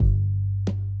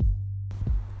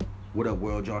What up,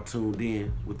 world? Y'all tuned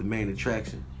in with the main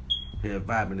attraction. Here,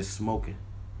 vibing and smoking.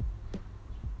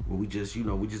 Where we just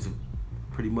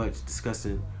pretty much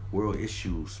discussing world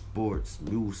issues, sports,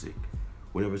 music,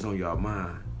 whatever's on y'all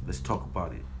mind. Let's talk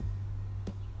about it.